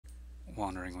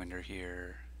Wandering Winder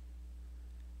here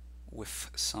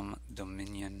with some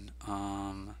Dominion.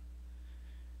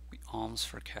 We alms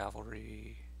for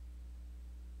cavalry.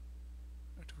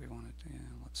 What do we want to do?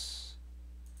 Let's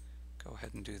go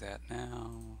ahead and do that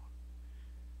now.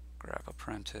 Grab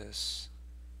apprentice.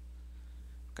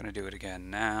 Gonna do it again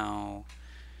now.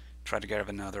 Try to get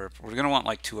another. We're gonna want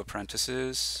like 2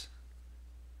 apprentices.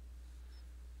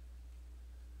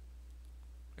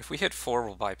 If we hit 4,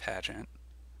 we'll buy pageant.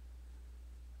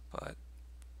 But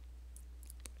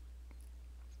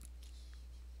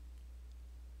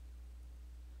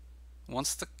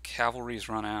once the cavalry's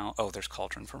run out, oh, there's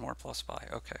cauldron for more plus buy.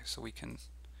 Okay, so we can.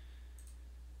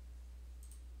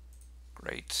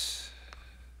 Great.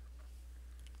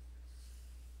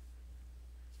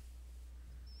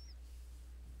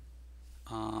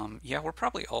 Yeah, we're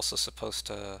probably also supposed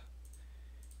to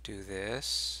do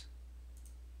this.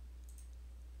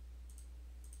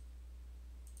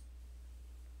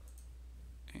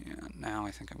 And now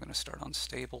I think I'm going to start on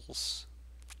stables.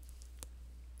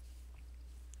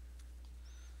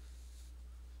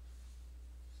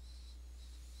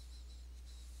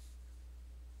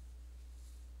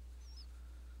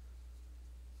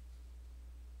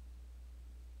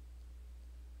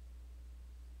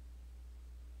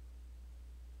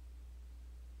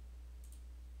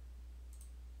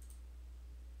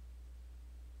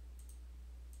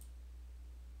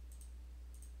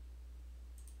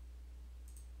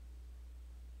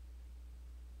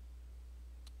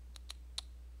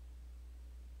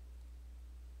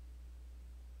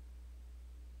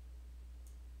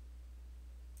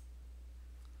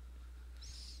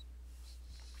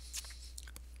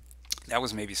 That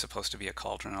was maybe supposed to be a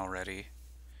cauldron already.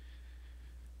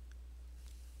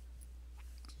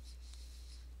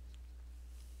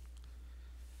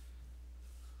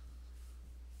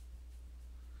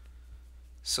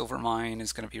 Silver mine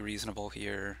is going to be reasonable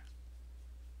here.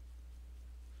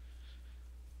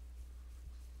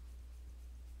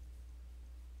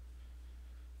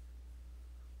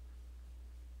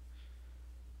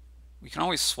 We can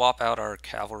always swap out our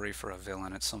cavalry for a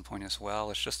villain at some point as well.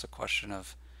 It's just a question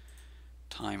of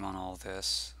time on all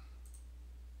this.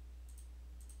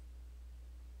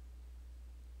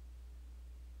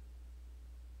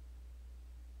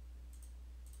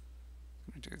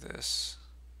 I'm going to do this.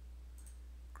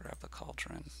 Grab the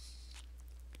cauldron.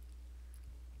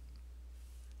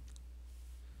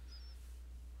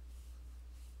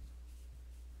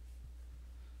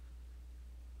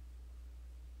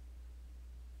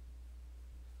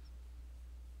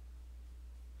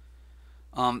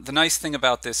 The nice thing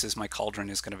about this is my cauldron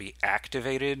is going to be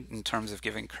activated in terms of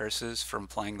giving curses from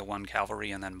playing the 1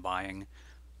 cavalry and then buying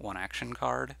 1 action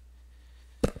card.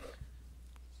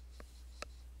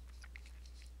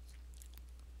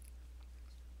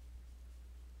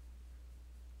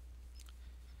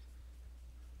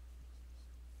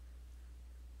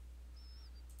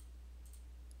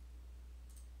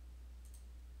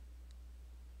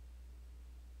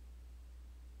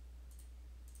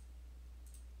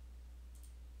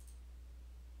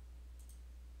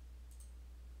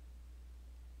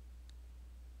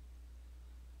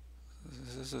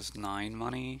 This is 9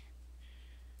 money.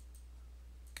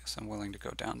 Guess I'm willing to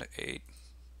go down to 8.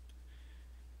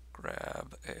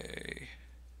 Grab a...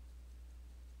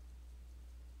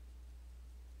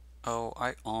 Oh,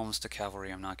 I alms to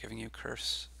cavalry. I'm not giving you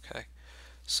curse. Okay.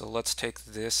 So let's take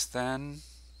this then.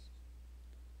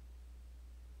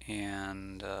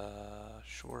 And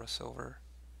sure, a silver.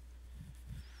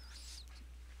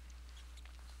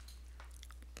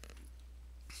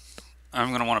 I'm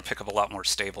going to want to pick up a lot more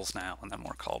stables now and then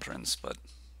more cauldrons, but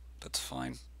that's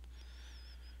fine.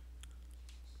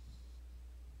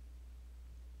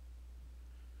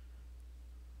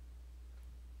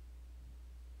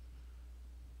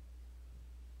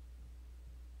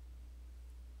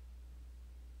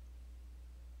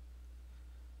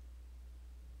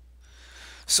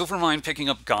 Silvermine picking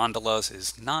up gondolas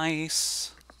is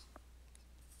nice.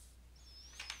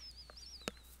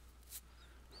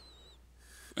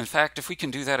 In fact, if we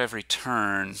can do that every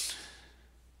turn,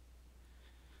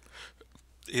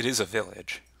 it is a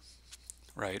village,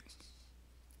 right?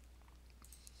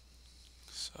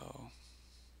 So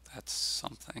that's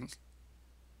something.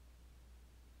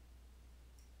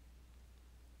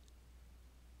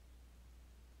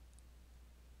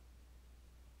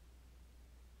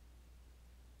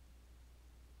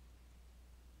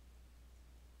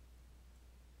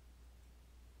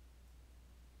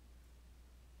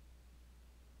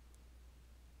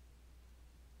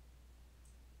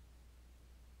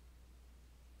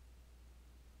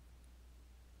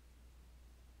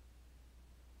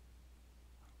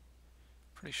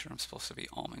 Pretty sure I'm supposed to be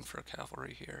alming for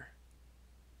cavalry here.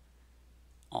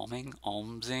 Alming?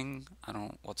 Almsing? I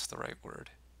don't, what's the right word?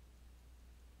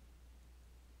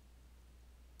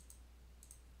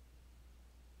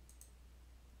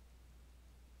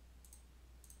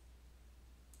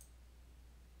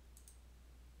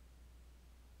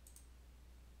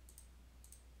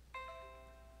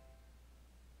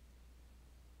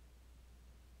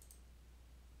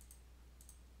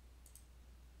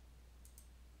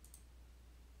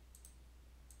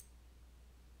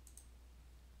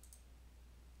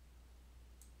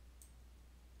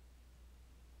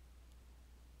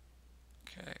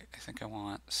 Okay, I think I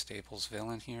want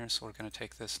Staplesville in here, so we're going to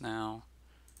take this now.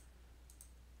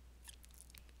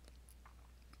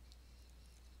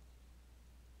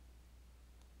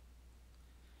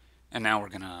 And now we're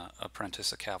going to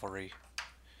apprentice a cavalry.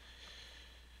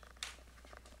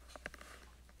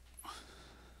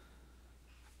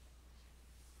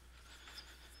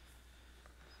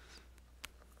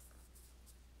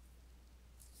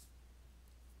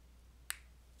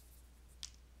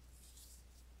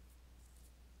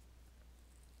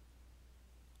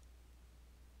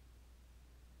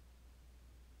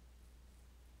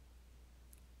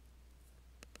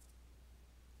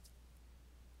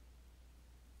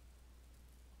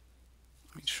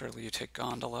 I mean, surely you take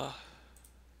Gondola.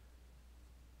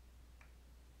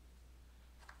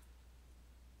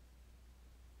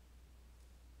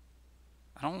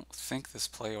 I don't think this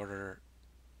play order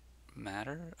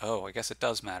matter. Oh, I guess it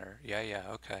does matter. Yeah,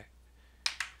 okay.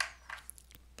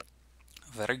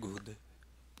 Very good.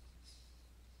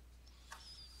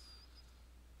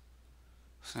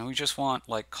 So now we just want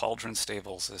like Cauldron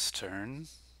Stables this turn.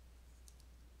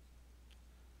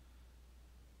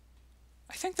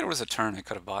 I think there was a turn I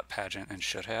could have bought Pageant and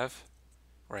should have,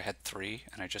 where I had 3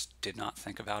 and I just did not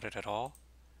think about it at all.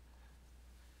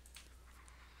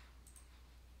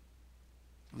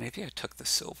 Maybe I took the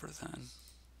silver then,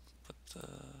 but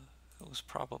it was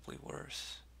probably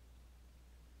worse.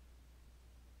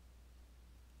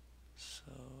 So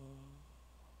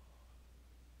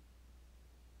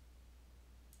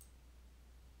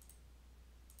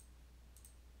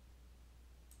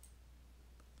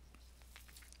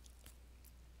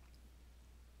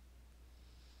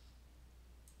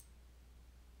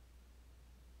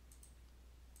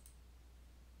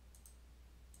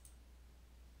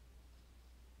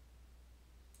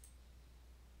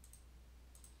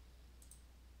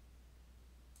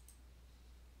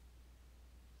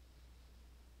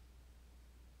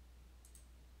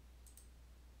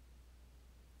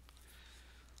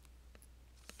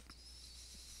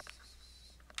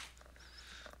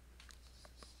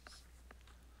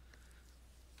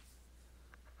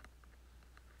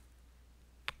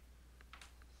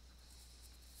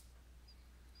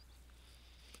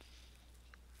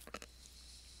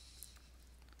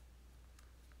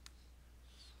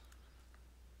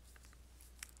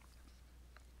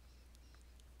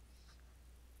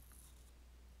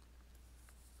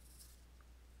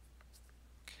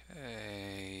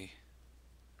okay.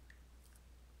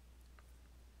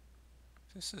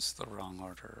 This is the wrong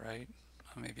order, right?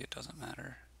 Maybe it doesn't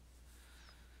matter.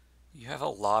 You have a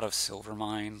lot of silver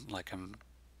mine, like I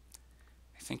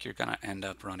think you're gonna end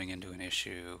up running into an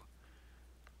issue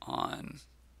on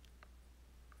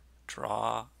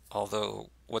draw. Although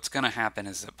what's gonna happen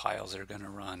is that piles are gonna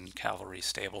run Cavalry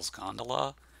Stables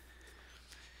Gondola.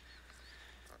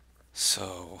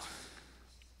 So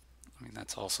I mean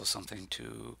that's also something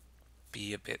to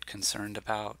be a bit concerned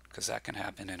about, because that can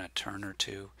happen in a turn or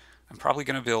two. I'm probably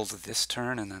going to build this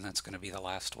turn, and then that's going to be the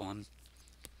last one.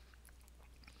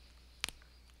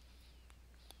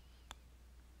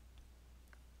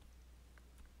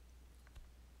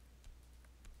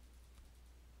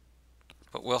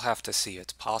 But we'll have to see.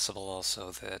 It's possible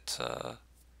also that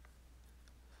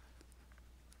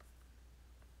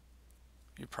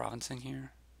you're provincing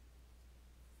here.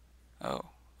 Oh,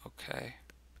 okay.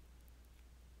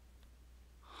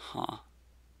 Huh.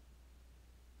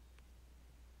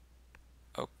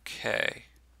 Okay.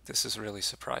 This is really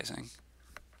surprising.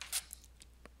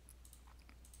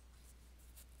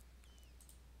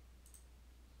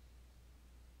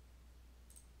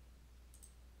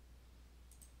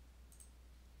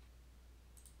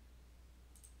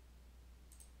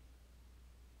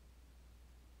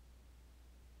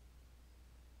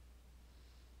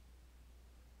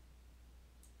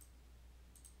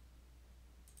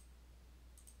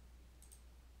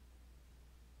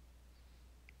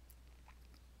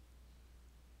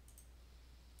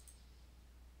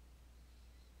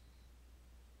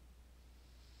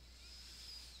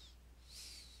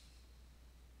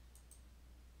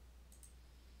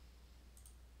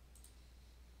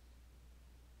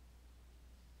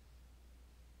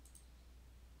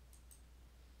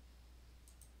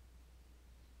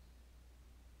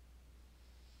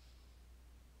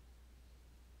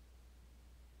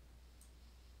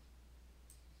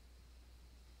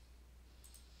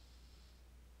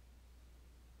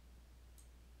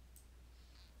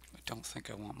 don't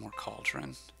think I want more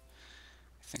cauldron.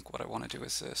 I think what I want to do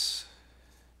is this.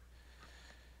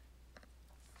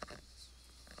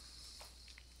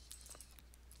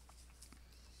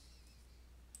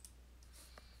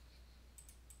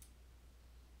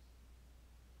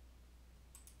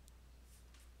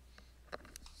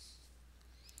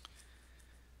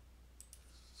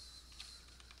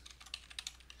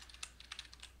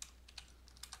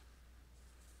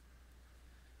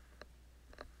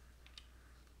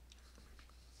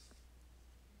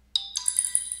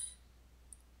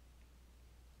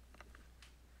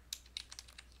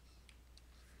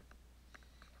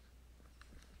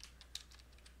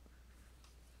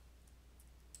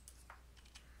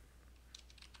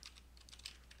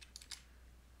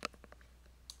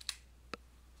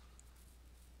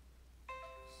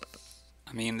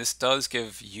 I mean, this does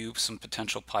give you some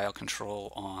potential pile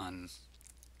control on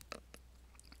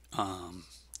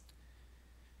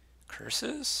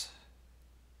curses.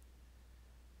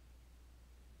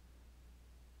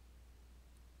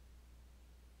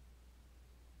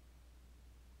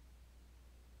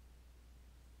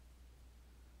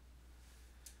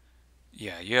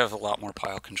 Yeah, you have a lot more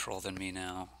pile control than me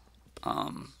now.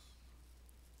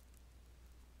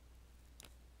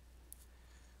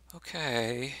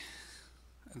 Okay.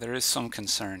 There is some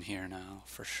concern here now,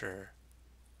 for sure.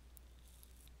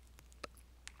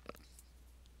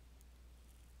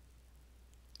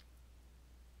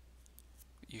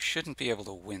 You shouldn't be able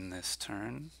to win this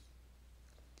turn.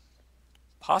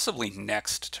 Possibly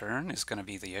next turn is going to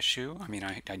be the issue. I mean,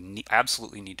 I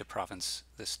absolutely need to province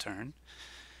this turn.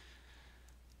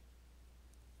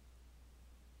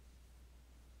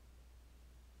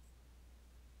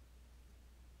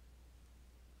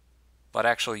 But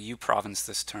actually, you province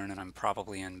this turn and I'm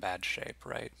probably in bad shape,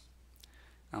 right?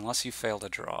 Unless you fail to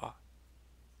draw.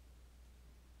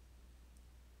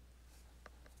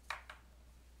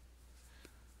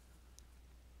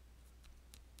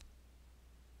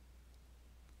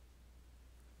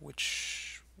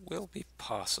 Which will be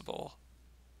possible.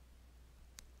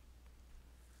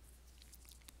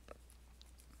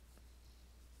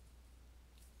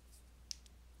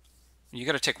 You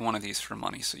got to take one of these for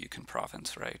money so you can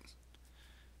province, right?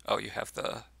 Oh, you have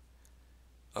the...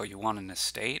 Oh, you want an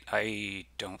estate? I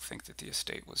don't think that the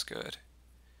estate was good.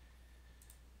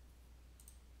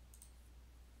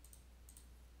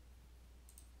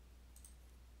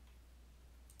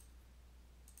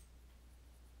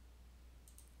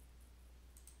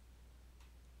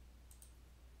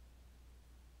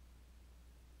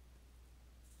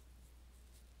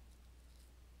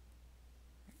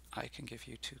 I can give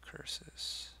you 2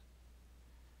 curses.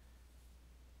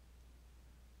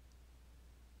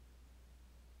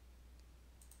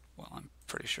 Well, I'm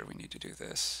pretty sure we need to do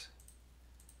this.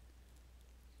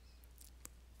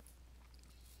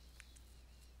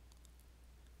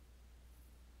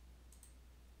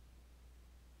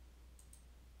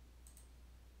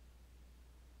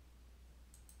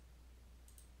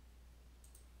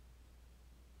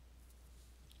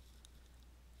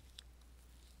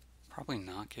 Probably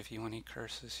not give you any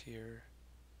curses here.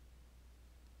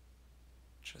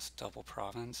 Just double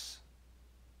province.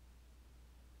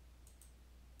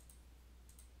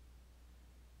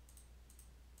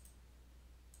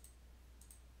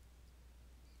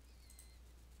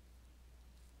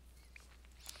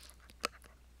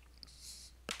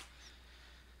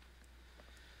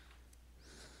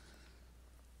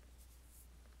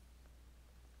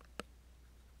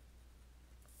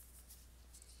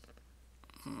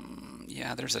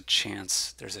 Yeah, there's a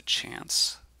chance. There's a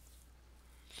chance.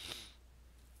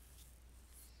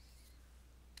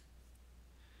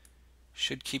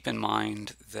 Should keep in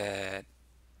mind that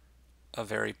a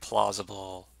very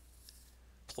plausible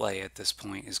play at this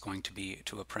point is going to be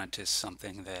to apprentice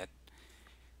something that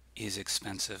is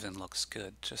expensive and looks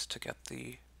good just to get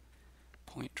the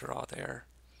point draw there.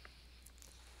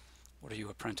 What are you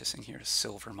apprenticing here?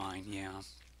 Silver mine, yeah.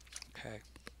 Okay.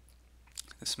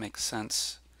 This makes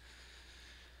sense.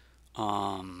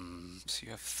 So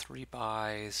you have 3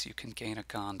 buys. You can gain a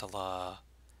gondola,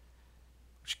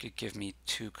 which could give me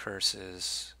 2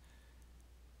 curses.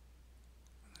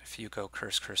 If you go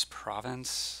curse, curse,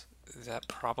 province, that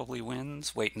probably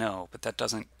wins. Wait, no, but that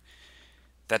doesn't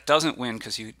win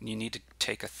because you need to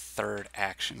take a 3rd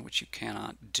action, which you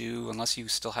cannot do unless you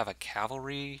still have a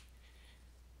cavalry.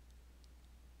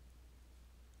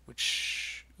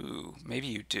 Which, ooh, maybe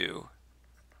you do.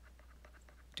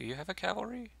 Do you have a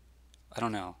cavalry? I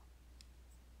don't know.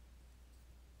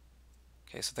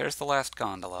 Okay, so there's the last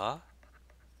gondola.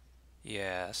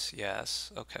 Yes,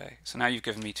 yes. Okay, so now you've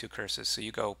given me 2 curses. So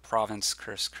you go province,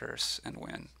 curse, curse, and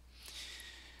win.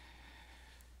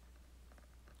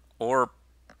 Or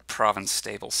province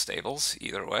stables,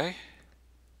 either way.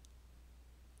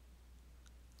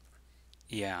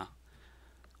 Yeah.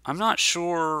 I'm not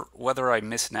sure whether I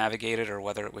misnavigated or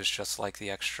whether it was just like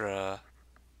the extra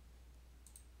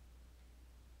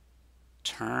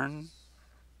turn.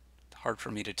 Hard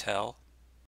for me to tell.